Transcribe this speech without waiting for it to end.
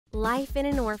Life in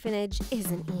an orphanage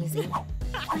isn't easy.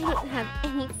 I don't have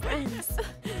any friends.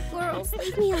 Girls,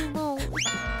 leave me alone.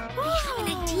 I have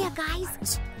an idea,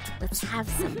 guys. Let's have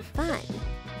some fun.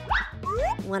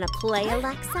 Wanna play,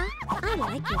 Alexa? I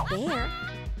like your bear.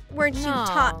 Weren't you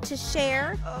taught to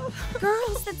share?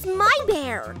 Girls, that's my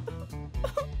bear.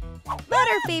 But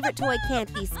our favorite toy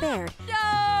can't be spared.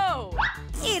 No!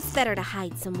 It's better to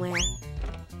hide somewhere.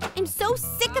 I'm so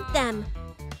sick of them.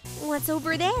 What's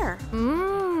over there?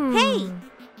 Hey,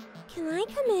 can I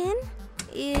come in?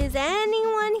 Is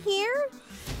anyone here?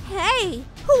 Hey,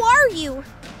 who are you?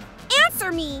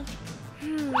 Answer me.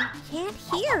 Can't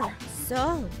hear.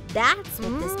 So that's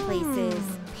what this place is.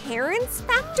 Parents'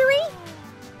 factory?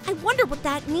 I wonder what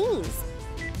that means.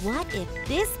 What if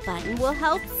this button will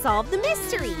help solve the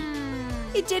mystery?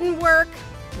 It didn't work.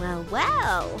 Well,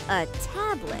 a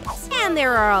tablet. And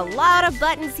there are a lot of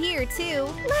buttons here, too.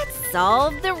 Let's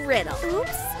solve the riddle.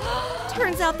 Oops.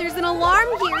 Turns out there's an alarm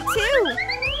here, too.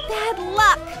 Bad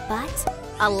luck. But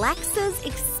Alexa's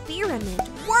experiment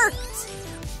worked.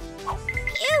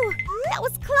 Phew, that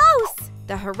was close.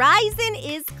 The horizon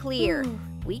is clear.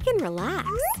 We can relax.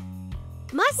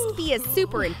 Must be a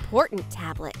super important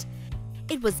tablet.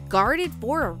 It was guarded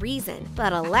for a reason,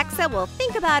 but Alexa will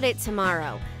think about it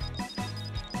tomorrow.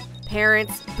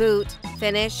 Parents, boot,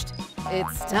 finished.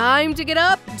 It's time to get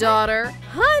up, daughter.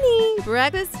 Honey,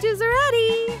 breakfast is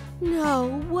ready. No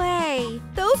way.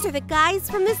 Those are the guys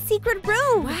from the secret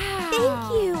room. Wow.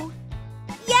 Thank you.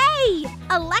 Yay!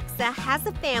 Alexa has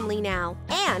a family now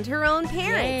and her own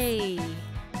parents. Yay.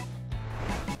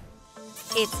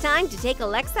 It's time to take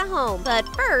Alexa home, but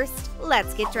first,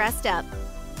 let's get dressed up.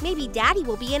 Maybe Daddy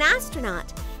will be an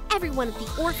astronaut. Everyone at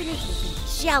the orphanage will be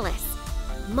jealous.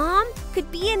 Mom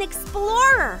could be an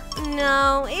explorer.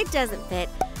 No, it doesn't fit.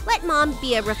 Let Mom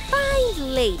be a refined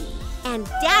lady, and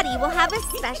Daddy will have a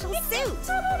special suit.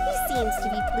 He seems to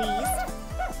be pleased.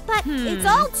 But it's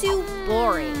all too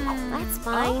boring. Let's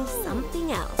find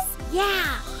something else.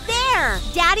 Yeah, there!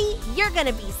 Daddy, you're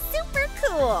gonna be super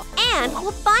cool. And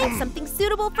we'll find something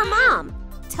suitable for Mom.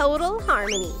 Total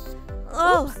harmony.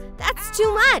 Oh, that's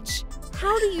too much.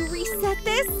 How do you reset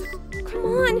this? Come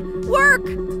on, work!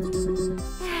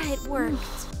 It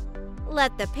worked.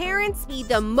 Let the parents be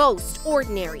the most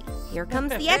ordinary. Here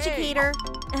comes the educator.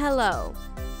 Hello.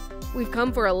 We've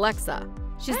come for Alexa.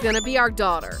 She's gonna be our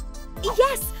daughter.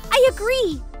 Yes, I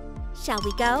agree. Shall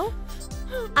we go?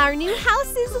 Our new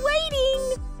house is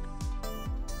waiting.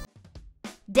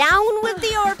 Down with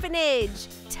the orphanage.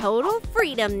 Total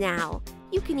freedom now.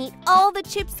 You can eat all the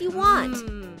chips you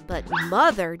want. But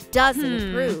Mother doesn't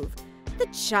approve. The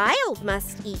child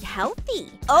must eat healthy.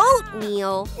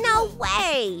 Oatmeal? No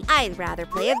way. I'd rather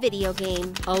play a video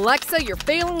game. Alexa, you're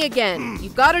failing again.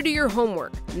 You've got to do your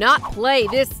homework, not play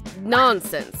this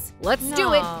nonsense. Let's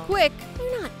do it, quick.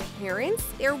 They're not parents,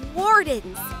 they're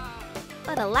wardens.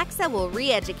 But Alexa will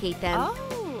re-educate them.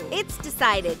 It's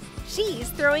decided. She's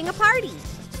throwing a party.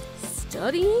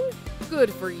 Studying?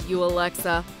 Good for you,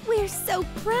 Alexa. We're so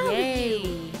proud of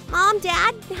you. Mom,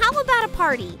 Dad, how about a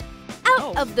party?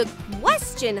 Out of the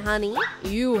question, honey.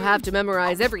 You have to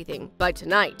memorize everything by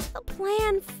tonight. The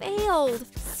plan failed.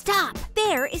 Stop.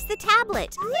 There is the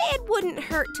tablet. It wouldn't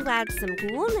hurt to add some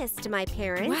coolness to my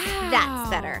parents. Wow. That's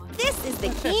better. This is the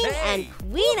king and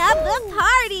queen of the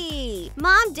party.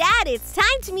 Mom, Dad, it's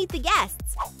time to meet the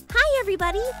guests. Hi,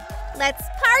 everybody. Let's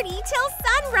party till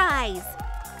sunrise.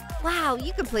 Wow,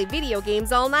 you can play video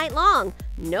games all night long.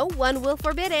 No one will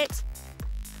forbid it.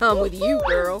 I'm with you,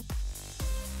 girl.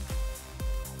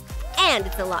 And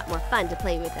it's a lot more fun to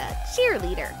play with a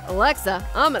cheerleader. Alexa,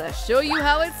 I'm gonna show you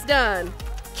how it's done.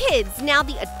 Kids, now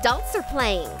the adults are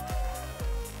playing.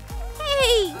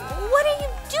 Hey, what are you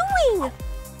doing?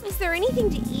 Is there anything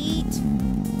to eat?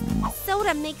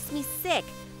 Soda makes me sick,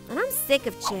 and I'm sick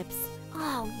of chips.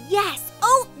 Oh, yes,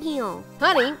 oatmeal.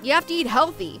 Honey, you have to eat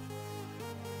healthy.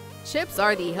 Chips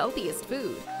are the healthiest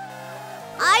food.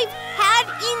 I've had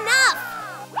enough.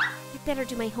 I better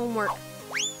do my homework.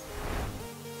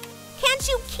 Can't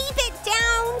you keep it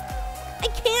down? I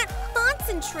can't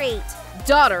concentrate.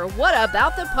 Daughter, what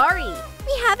about the party?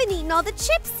 We haven't eaten all the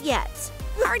chips yet.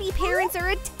 Party parents are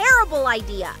a terrible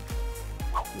idea.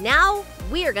 Now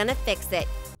we're gonna fix it.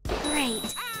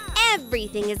 Great.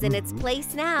 Everything is in its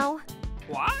place now.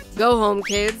 What? Go home,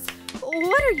 kids.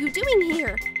 What are you doing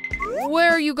here?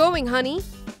 Where are you going, honey?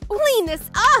 Clean this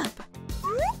up.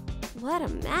 What a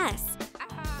mess.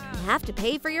 You have to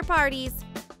pay for your parties.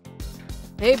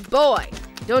 Hey, boy,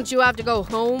 don't you have to go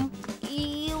home?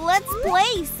 Let's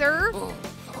play, sir.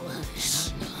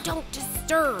 Shh, don't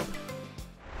disturb.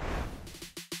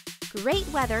 Great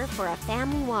weather for a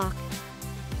family walk.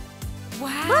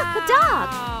 Wow. Look, a dog.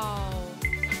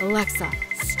 Alexa,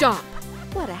 stop.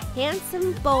 What a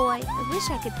handsome boy. I wish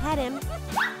I could pet him.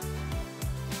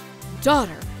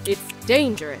 Daughter, it's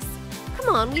dangerous.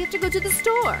 Come on, we have to go to the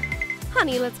store.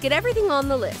 Honey, let's get everything on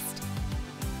the list.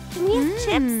 Can we have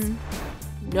chips?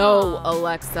 No,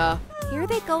 Alexa. Here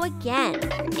they go again.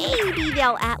 Maybe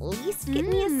they'll at least get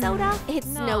me a soda. It's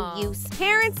no use.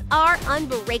 Parents are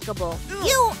unbreakable.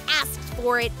 You asked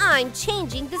for it. I'm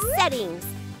changing the settings.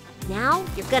 Now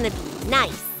you're gonna be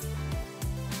nice.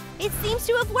 It seems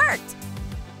to have worked.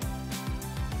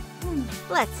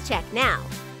 Let's check now.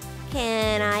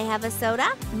 Can I have a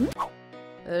soda?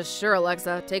 Sure,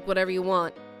 Alexa. Take whatever you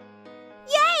want.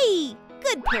 Yay!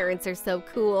 Good parents are so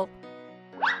cool.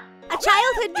 A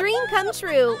childhood dream come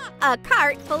true. A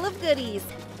cart full of goodies.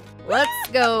 Let's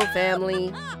go,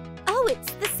 family. Oh,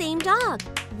 it's the same dog.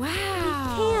 Wow.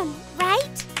 We can,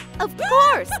 right? Of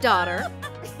course, daughter.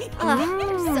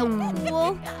 They're so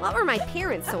cool. What were my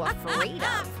parents so afraid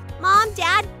of? Mom,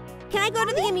 Dad, can I go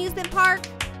to the amusement park?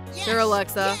 Sure,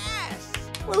 Alexa.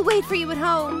 We'll wait for you at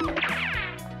home.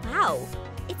 Wow,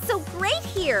 it's so great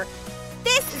here.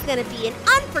 This is gonna be an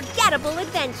unforgettable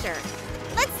adventure.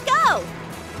 Let's go.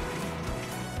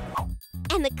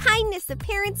 And the kindness of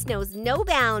parents knows no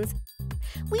bounds.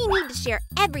 We need to share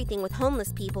everything with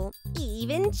homeless people,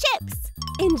 even chips.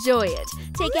 Enjoy it.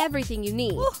 Take everything you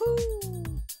need.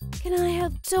 Can I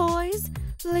have toys,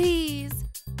 please?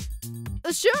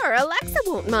 Sure, Alexa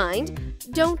won't mind.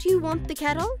 Don't you want the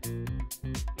kettle?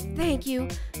 Thank you.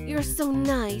 You're so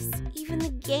nice. Even the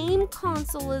game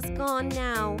console is gone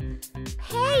now.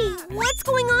 Hey, what's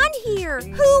going on here?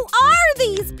 Who are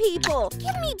these people?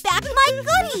 Give me back my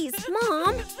goodies.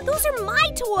 Mom, those are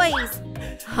my toys.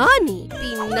 Honey,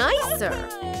 be nicer.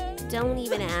 Don't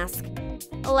even ask.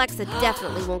 Alexa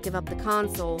definitely won't give up the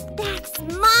console. That's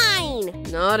mine!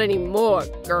 Not anymore,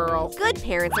 girl. Good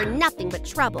parents are nothing but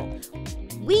trouble.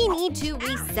 We need to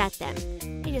reset them.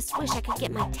 I just wish I could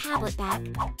get my tablet back.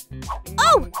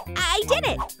 Oh, I did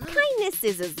it! Kindness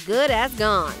is as good as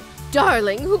gone.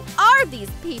 Darling, who are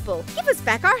these people? Give us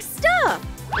back our stuff!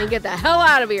 And get the hell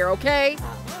out of here, okay?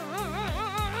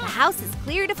 The house is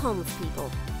cleared of homeless people.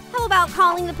 How about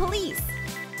calling the police?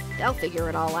 They'll figure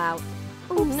it all out.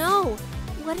 Oh no!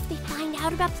 What if they find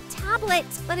out about the tablet?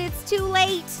 But it's too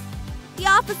late. The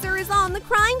officer is on the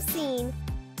crime scene.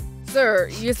 Sir,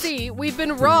 you see, we've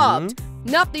been robbed.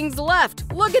 Nothing's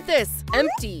left. Look at this.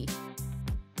 Empty.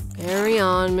 Carry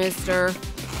on, mister.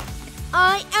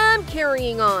 I am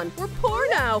carrying on. We're poor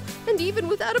now, and even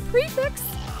without a prefix.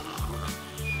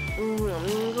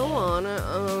 Go on.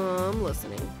 I'm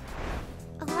listening.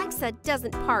 Alexa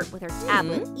doesn't part with her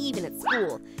tablet, even at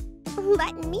school.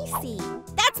 Let me see.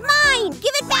 That's mine! Give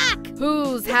it back!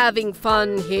 Who's having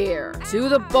fun here? To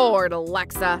the board,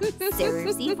 Alexa.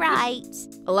 Serves you right.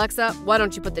 Alexa, why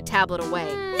don't you put the tablet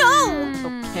away?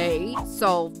 No! Okay,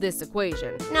 solve this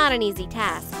equation. Not an easy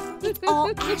task. It's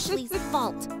all Ashley's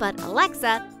fault, but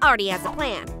Alexa already has a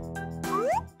plan.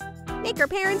 Make her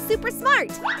parents super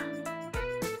smart.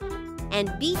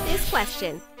 And beat this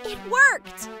question. It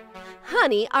worked!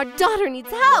 Honey, our daughter needs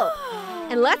help.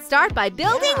 And let's start by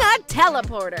building a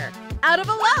teleporter out of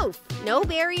a loaf. No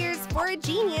barriers for a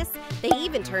genius. They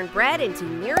even turn bread into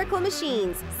miracle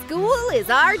machines. School is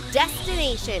our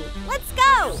destination. Let's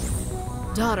go.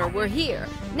 Daughter, we're here.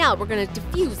 Now we're gonna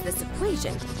defuse this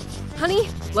equation. Honey,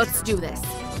 let's do this.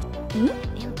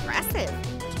 Impressive.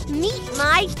 Meet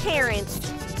my parents.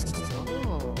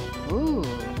 Ooh.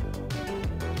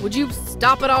 Would you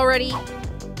stop it already?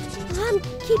 Mom,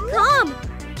 keep calm.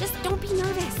 Just don't be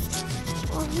nervous.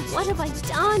 Oh, what have I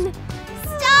done?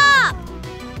 Stop!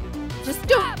 Just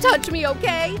don't touch me,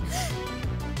 okay?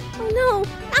 Oh no,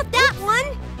 not that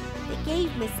one! They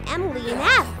gave Miss Emily an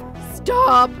F.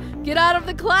 Stop! Get out of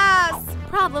the class!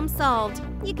 Problem solved.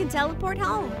 You can teleport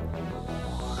home.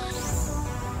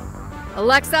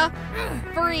 Alexa,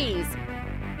 freeze!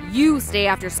 You stay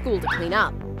after school to clean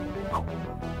up.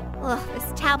 Ugh,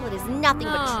 this tablet is nothing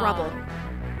but trouble.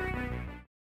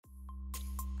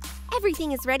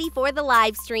 Everything is ready for the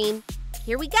live stream.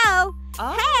 Here we go.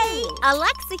 Hey,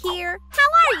 Alexa here.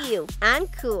 How are you? I'm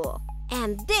cool.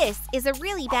 And this is a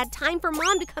really bad time for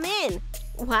Mom to come in.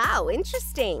 Wow,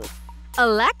 interesting.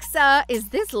 Alexa, is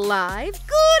this live?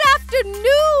 Good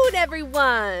afternoon,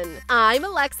 everyone. I'm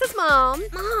Alexa's mom.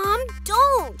 Mom,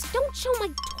 don't show my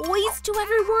toys to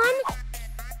everyone.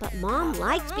 But Mom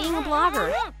liked being a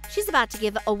blogger. She's about to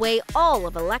give away all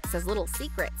of Alexa's little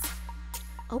secrets.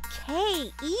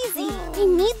 Okay, easy. I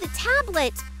need the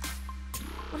tablet.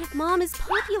 What if Mom is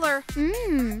popular?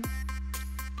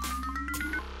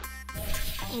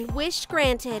 And wish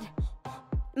granted.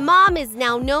 Mom is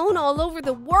now known all over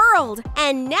the world.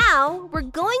 And now we're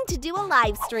going to do a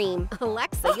live stream.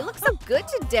 Alexa, you look so good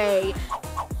today.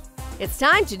 It's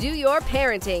time to do your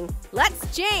parenting.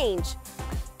 Let's change.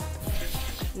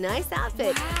 Nice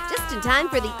outfit. Just in time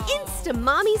for the Insta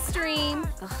Mommy stream.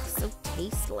 Ugh, so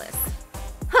tasteless.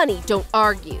 Honey, don't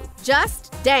argue.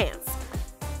 Just dance.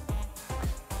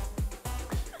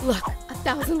 Look,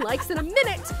 1,000 likes in a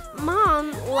minute.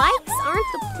 Mom, likes aren't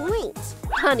the point.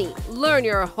 Honey, learn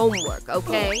your homework,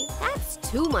 okay? That's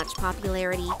too much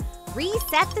popularity.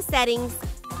 Reset the settings.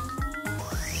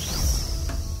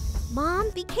 Mom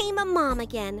became a mom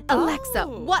again. Alexa,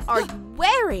 what are you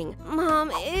wearing?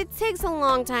 Mom, it takes a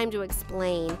long time to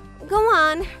explain. Go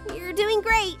on, you're doing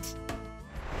great.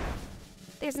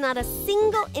 There's not a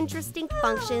single interesting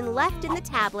function left in the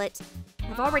tablet.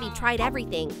 I've already tried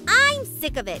everything. I'm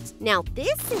sick of it. Now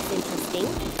this is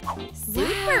interesting.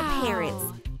 Super parents.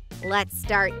 Let's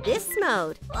start this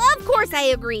mode. Of course I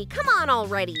agree. Come on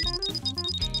already.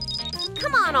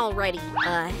 Come on already.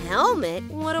 A helmet?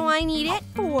 What do I need it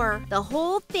for? The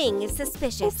whole thing is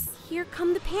suspicious. Here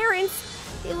come the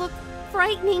parents. They look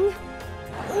frightening.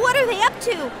 What are they up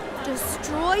to?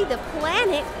 Destroy the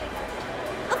planet?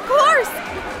 Of course!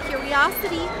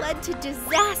 Curiosity led to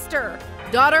disaster.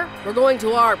 Daughter, we're going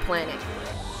to our planet.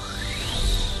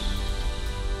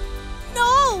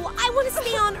 No! I want to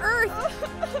stay on Earth.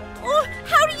 Oh,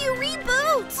 how do you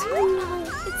reboot? Oh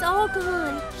no, it's all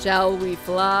gone. Shall we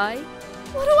fly?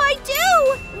 What do I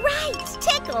do? Right!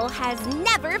 Tickle has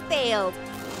never failed.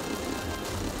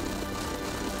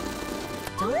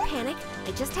 Don't panic.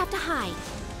 I just have to hide.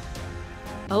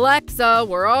 Alexa,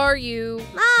 where are you?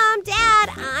 Mom, Dad,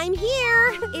 I'm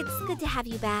here. It's good to have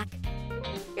you back.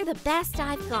 You're the best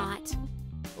I've got.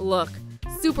 Look,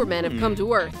 Supermen have come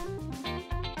to Earth.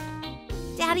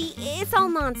 Daddy, it's all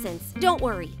nonsense. Don't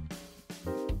worry.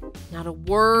 Not a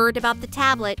word about the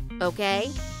tablet,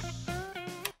 okay?